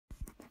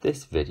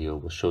This video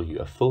will show you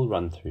a full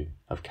run-through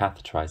of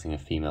catheterizing a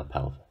female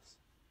pelvis.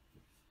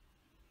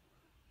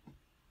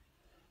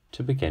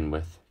 To begin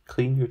with,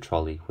 clean your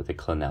trolley with a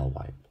Clinell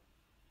wipe.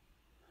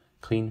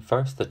 Clean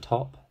first the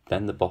top,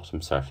 then the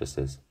bottom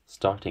surfaces,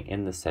 starting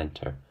in the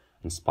center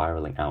and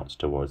spiraling out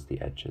towards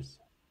the edges.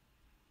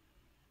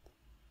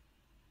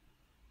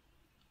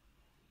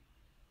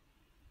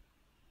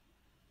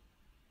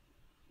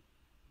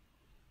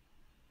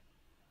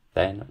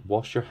 Then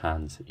wash your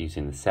hands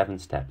using the 7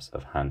 steps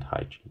of hand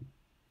hygiene.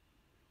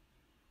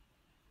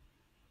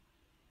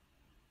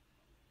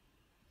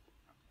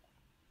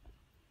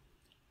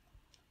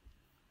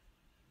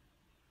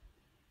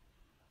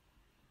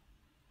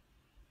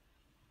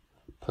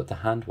 Put the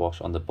hand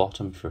wash on the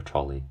bottom of your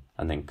trolley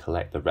and then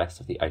collect the rest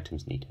of the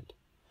items needed.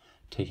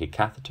 Take a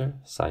catheter,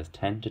 size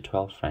 10 to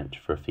 12 French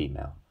for a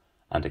female,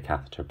 and a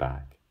catheter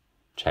bag.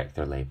 Check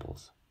their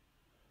labels.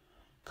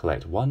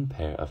 Collect 1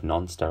 pair of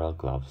non-sterile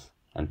gloves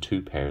and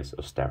 2 pairs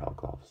of sterile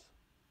gloves.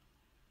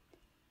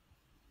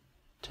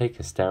 Take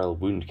a sterile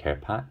wound care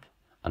pack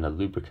and a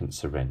lubricant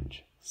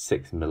syringe,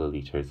 6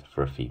 milliliters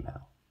for a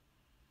female.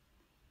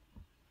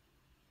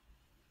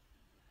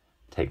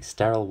 Take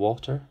sterile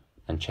water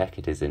and check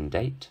it is in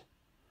date,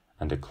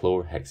 and a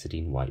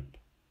chlorhexidine wipe.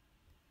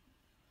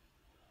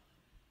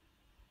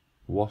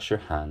 Wash your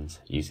hands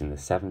using the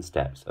 7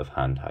 steps of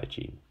hand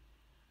hygiene.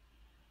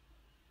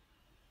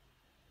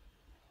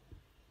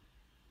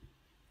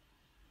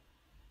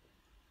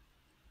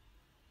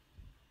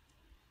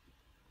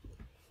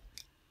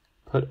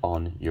 Put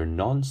on your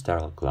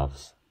non-sterile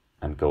gloves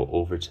and go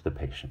over to the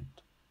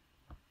patient.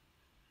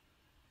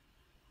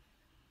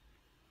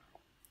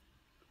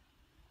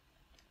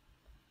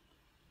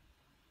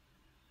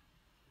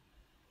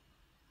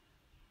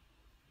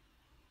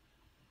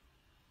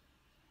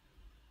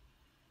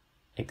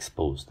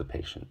 Expose the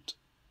patient.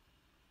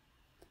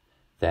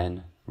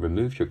 Then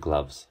remove your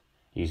gloves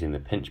using the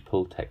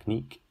pinch-pull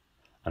technique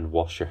and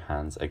wash your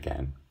hands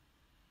again.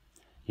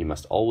 You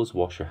must always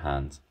wash your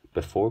hands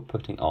before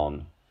putting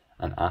on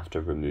and after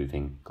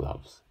removing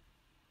gloves.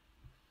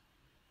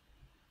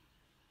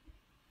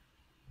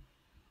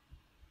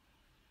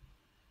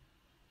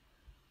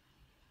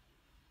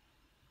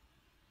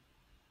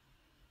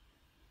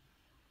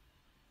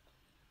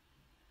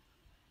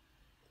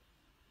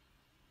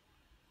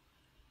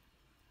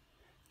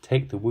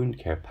 Take the wound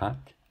care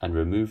pack and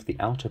remove the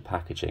outer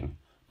packaging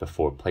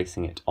before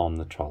placing it on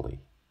the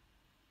trolley.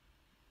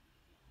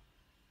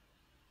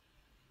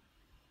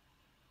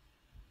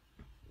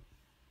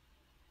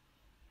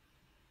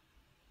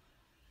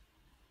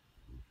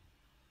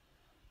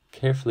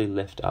 Carefully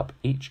lift up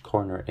each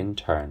corner in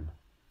turn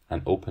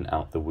and open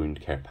out the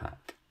wound care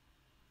pack.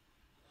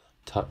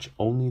 Touch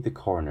only the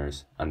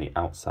corners and the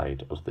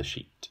outside of the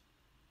sheet.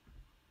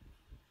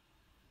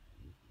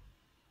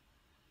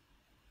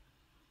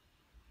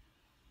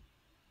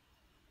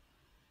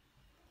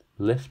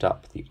 Lift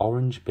up the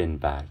orange bin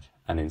bag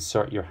and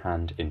insert your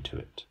hand into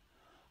it,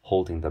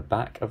 holding the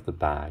back of the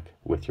bag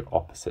with your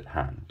opposite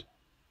hand.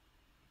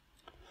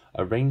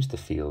 Arrange the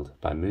field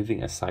by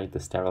moving aside the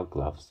sterile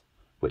gloves,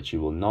 which you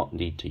will not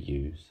need to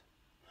use,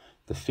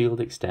 the field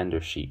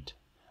extender sheet,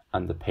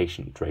 and the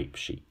patient drape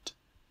sheet.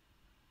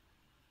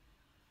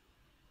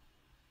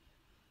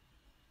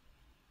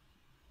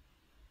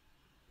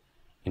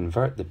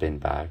 Invert the bin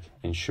bag,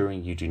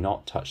 ensuring you do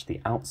not touch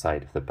the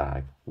outside of the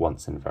bag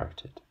once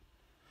inverted.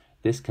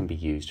 This can be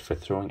used for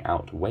throwing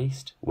out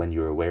waste when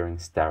you are wearing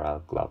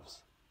sterile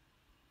gloves.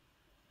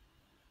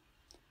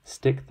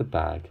 Stick the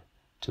bag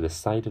to the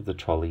side of the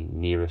trolley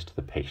nearest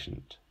the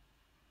patient.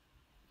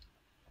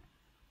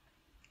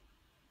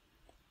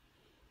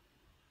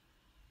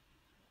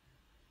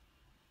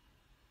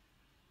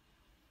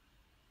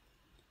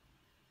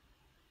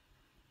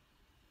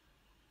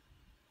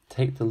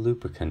 Take the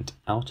lubricant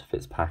out of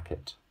its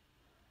packet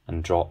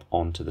and drop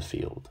onto the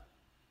field.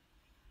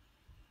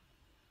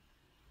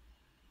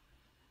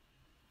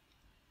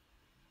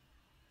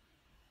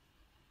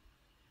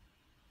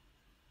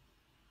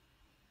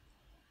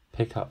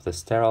 Pick up the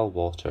sterile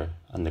water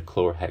and the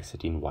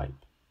chlorhexidine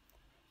wipe.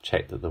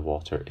 Check that the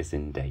water is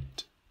in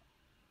date.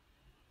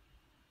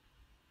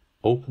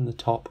 Open the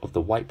top of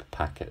the wipe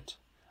packet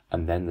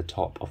and then the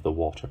top of the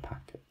water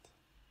packet.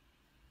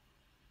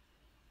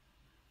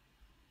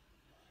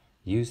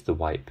 Use the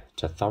wipe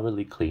to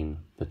thoroughly clean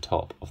the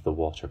top of the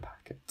water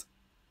packet.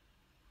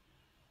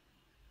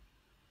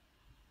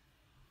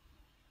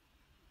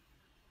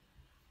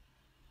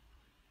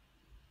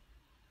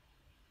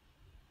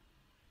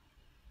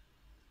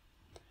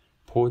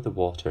 Pour the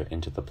water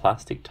into the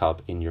plastic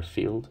tub in your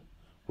field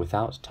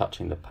without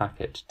touching the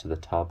packet to the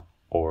tub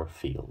or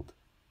field.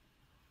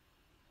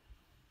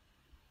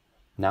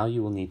 Now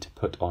you will need to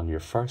put on your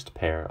first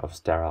pair of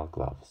sterile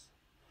gloves.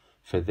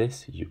 For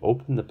this, you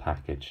open the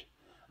package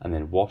and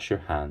then wash your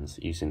hands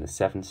using the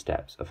 7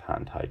 steps of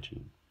hand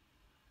hygiene.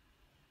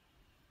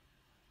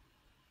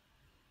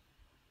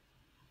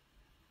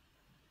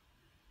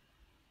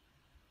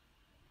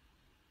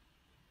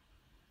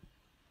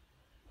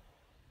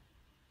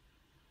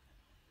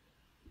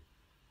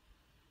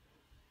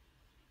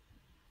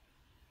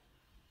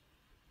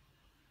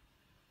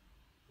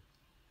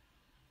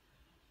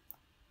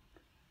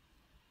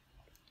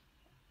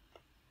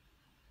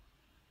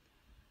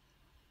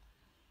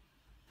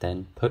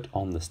 Then put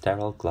on the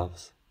sterile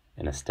gloves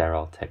in a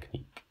sterile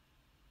technique.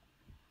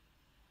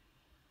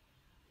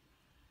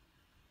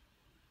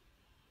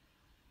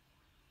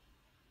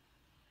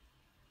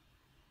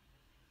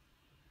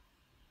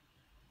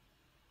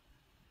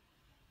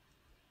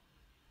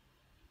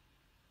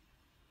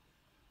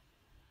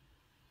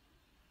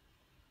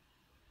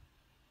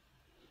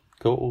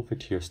 Go over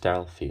to your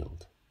sterile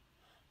field.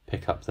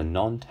 Pick up the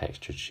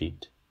non-textured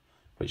sheet,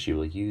 which you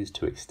will use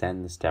to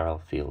extend the sterile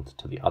field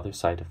to the other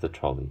side of the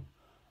trolley,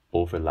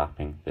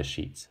 overlapping the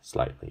sheets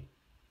slightly.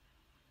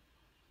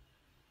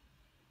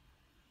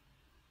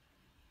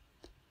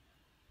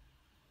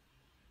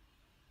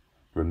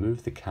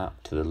 Remove the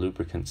cap to the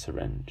lubricant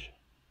syringe.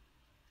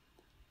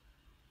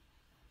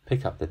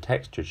 Pick up the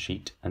textured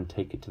sheet and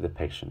take it to the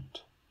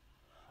patient.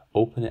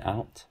 Open it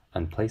out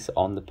and place it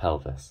on the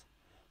pelvis,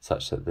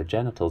 such that the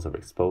genitals are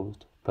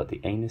exposed, but the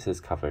anus is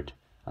covered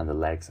and the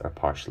legs are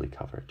partially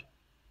covered.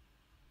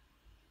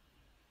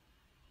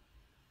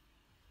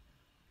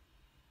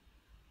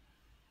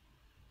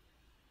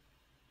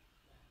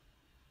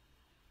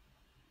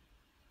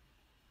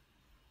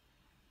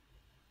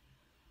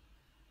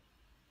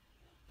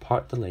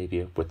 Part the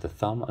labia with the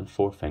thumb and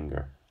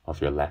forefinger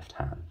of your left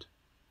hand.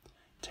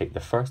 Take the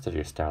first of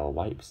your sterile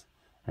wipes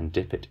and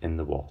dip it in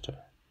the water.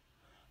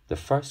 The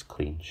first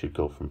clean should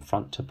go from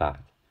front to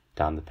back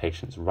down the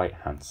patient's right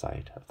hand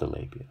side of the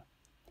labia.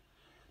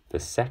 The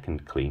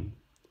second clean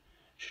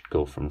should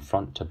go from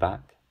front to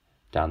back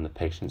down the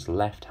patient's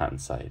left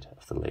hand side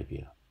of the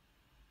labia.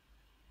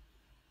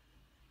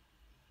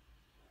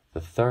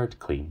 The third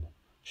clean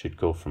should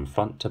go from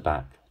front to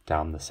back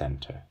down the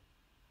center.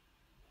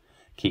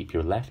 Keep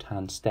your left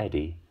hand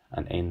steady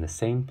and in the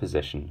same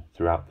position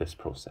throughout this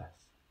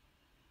process.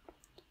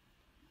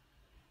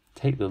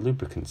 Take the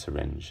lubricant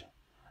syringe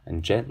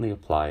and gently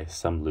apply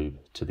some lube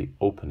to the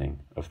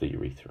opening of the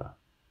urethra.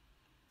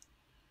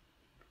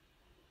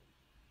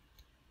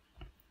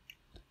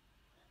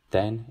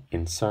 Then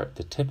insert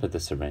the tip of the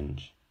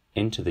syringe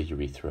into the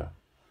urethra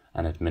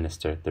and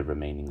administer the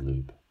remaining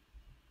lube.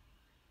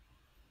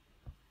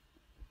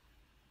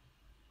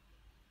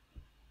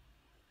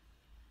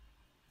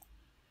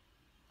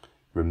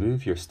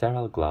 Remove your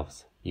sterile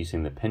gloves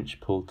using the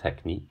pinch-pull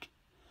technique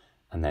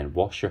and then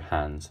wash your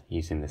hands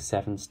using the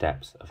 7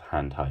 steps of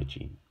hand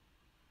hygiene.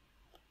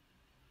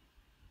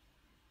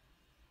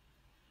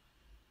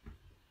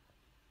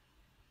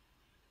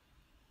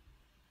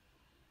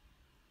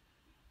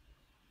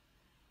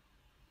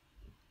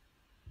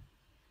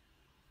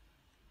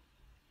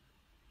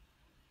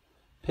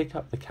 Pick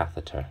up the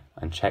catheter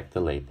and check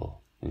the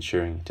label,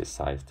 ensuring it is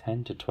size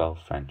 10 to 12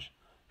 French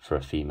for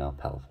a female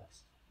pelvis.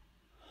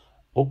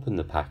 Open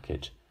the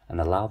package and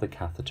allow the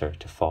catheter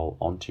to fall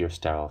onto your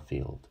sterile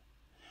field.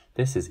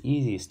 This is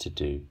easiest to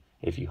do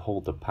if you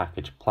hold the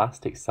package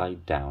plastic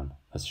side down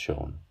as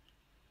shown.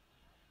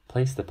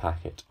 Place the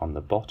packet on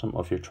the bottom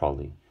of your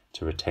trolley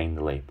to retain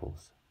the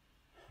labels.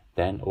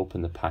 Then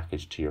open the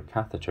package to your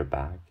catheter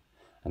bag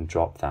and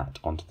drop that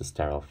onto the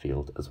sterile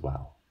field as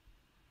well.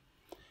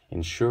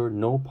 Ensure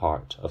no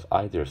part of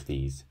either of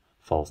these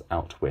falls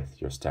out with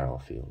your sterile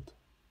field.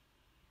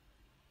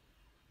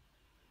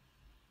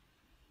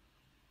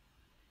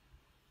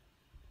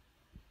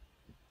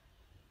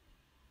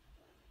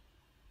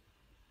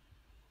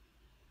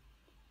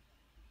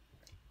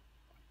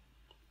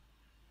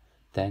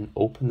 Then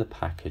open the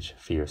package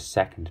for your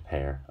second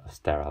pair of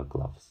sterile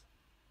gloves.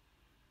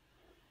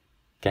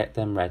 Get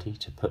them ready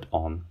to put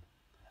on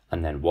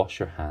and then wash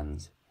your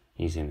hands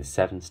using the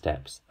 7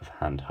 steps of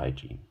hand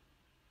hygiene.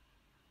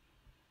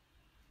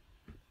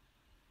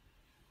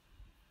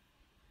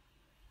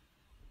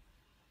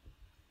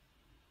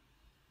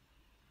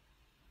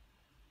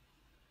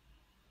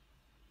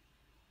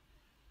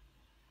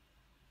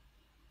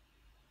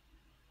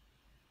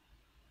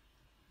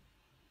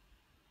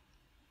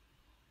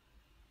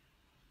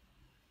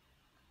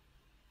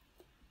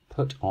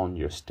 Put on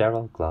your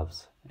sterile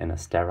gloves in a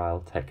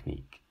sterile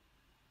technique.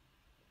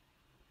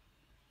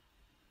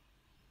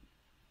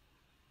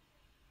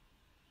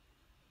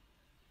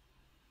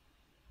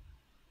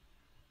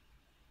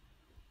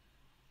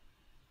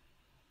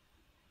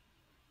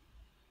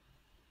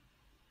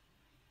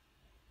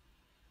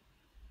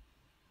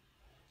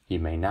 You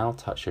may now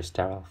touch your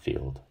sterile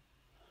field.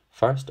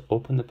 First,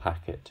 open the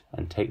packet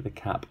and take the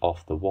cap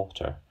off the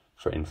water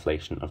for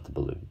inflation of the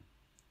balloon.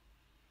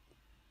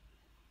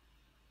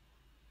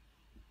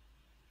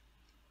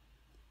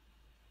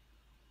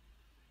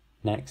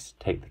 Next,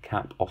 take the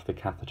cap off the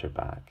catheter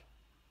bag.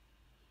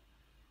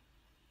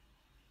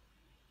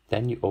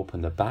 Then you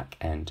open the back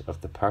end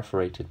of the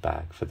perforated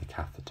bag for the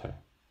catheter.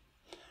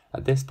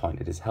 At this point,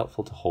 it is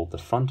helpful to hold the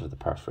front of the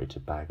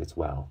perforated bag as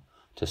well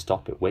to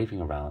stop it waving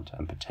around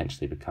and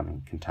potentially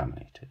becoming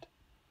contaminated.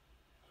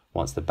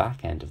 Once the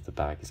back end of the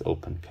bag is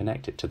open,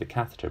 connect it to the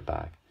catheter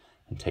bag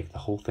and take the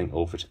whole thing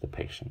over to the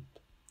patient.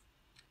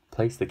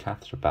 Place the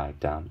catheter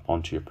bag down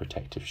onto your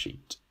protective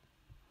sheet.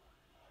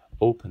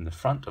 Open the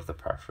front of the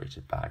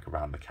perforated bag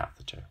around the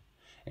catheter,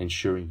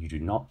 ensuring you do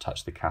not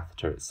touch the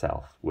catheter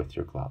itself with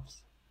your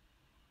gloves.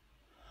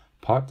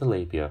 Part the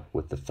labia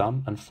with the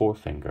thumb and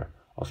forefinger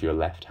of your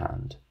left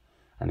hand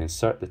and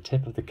insert the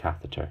tip of the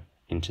catheter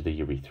into the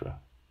urethra.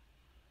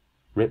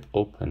 Rip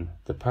open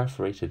the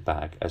perforated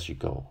bag as you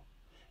go,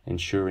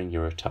 ensuring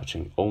you are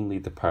touching only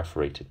the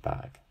perforated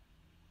bag.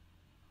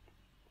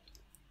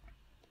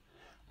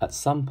 At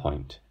some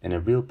point, in a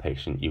real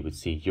patient, you would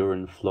see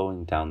urine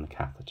flowing down the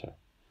catheter.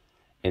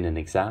 In an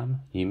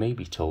exam, you may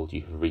be told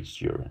you have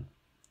reached urine.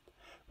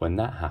 When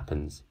that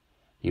happens,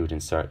 you would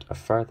insert a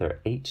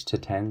further 8 to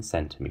 10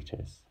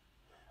 centimeters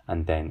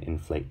and then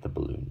inflate the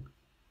balloon.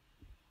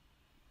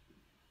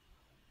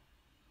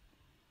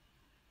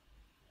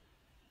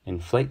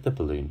 Inflate the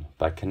balloon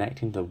by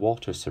connecting the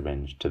water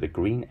syringe to the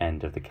green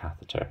end of the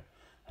catheter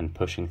and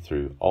pushing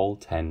through all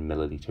 10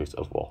 milliliters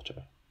of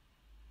water.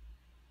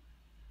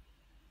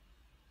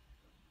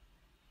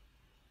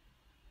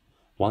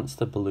 Once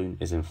the balloon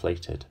is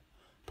inflated,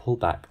 pull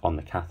back on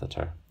the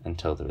catheter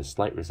until there is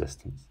slight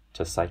resistance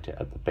to site it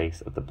at the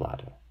base of the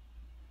bladder.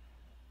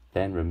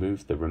 Then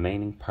remove the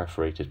remaining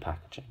perforated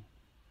packaging.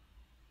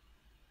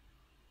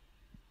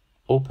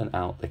 Open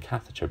out the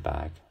catheter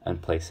bag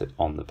and place it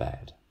on the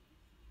bed.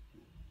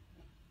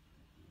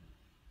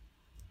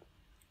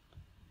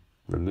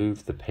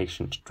 Remove the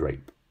patient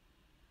drape.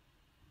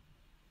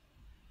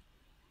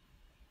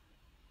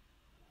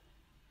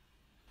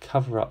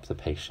 Cover up the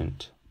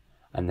patient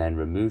and then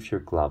remove your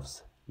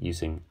gloves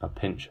using a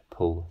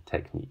pinch-pull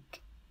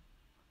technique.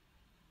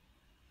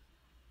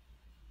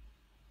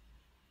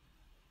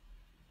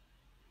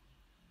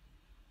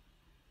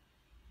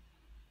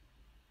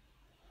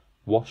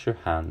 Wash your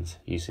hands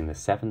using the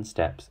 7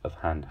 steps of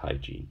hand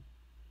hygiene.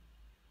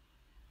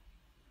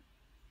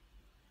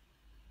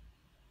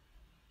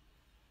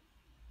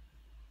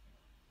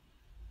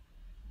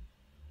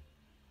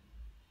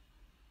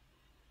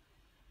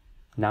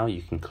 Now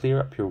you can clear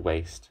up your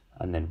waste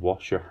and then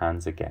wash your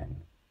hands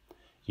again.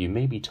 You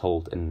may be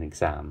told in an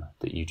exam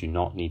that you do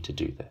not need to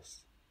do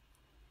this.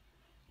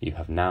 You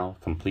have now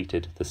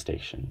completed the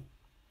station.